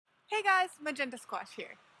Hey guys, Magenta Squash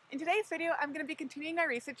here. In today's video, I'm going to be continuing my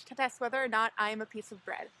research to test whether or not I am a piece of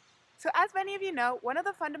bread. So as many of you know, one of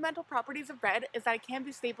the fundamental properties of bread is that it can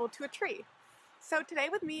be stapled to a tree. So today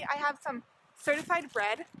with me, I have some certified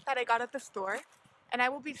bread that I got at the store, and I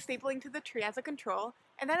will be stapling to the tree as a control,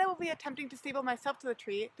 and then I will be attempting to staple myself to the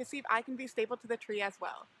tree to see if I can be stapled to the tree as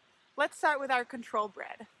well. Let's start with our control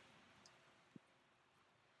bread.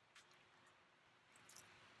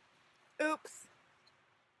 Oops.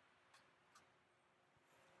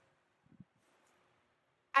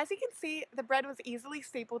 As you can see, the bread was easily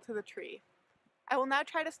stapled to the tree. I will now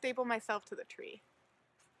try to staple myself to the tree.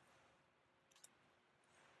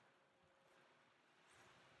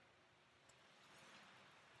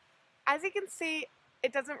 As you can see,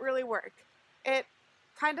 it doesn't really work. It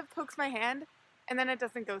kind of pokes my hand, and then it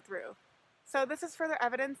doesn't go through. So this is further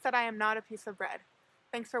evidence that I am not a piece of bread.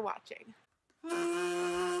 Thanks for watching.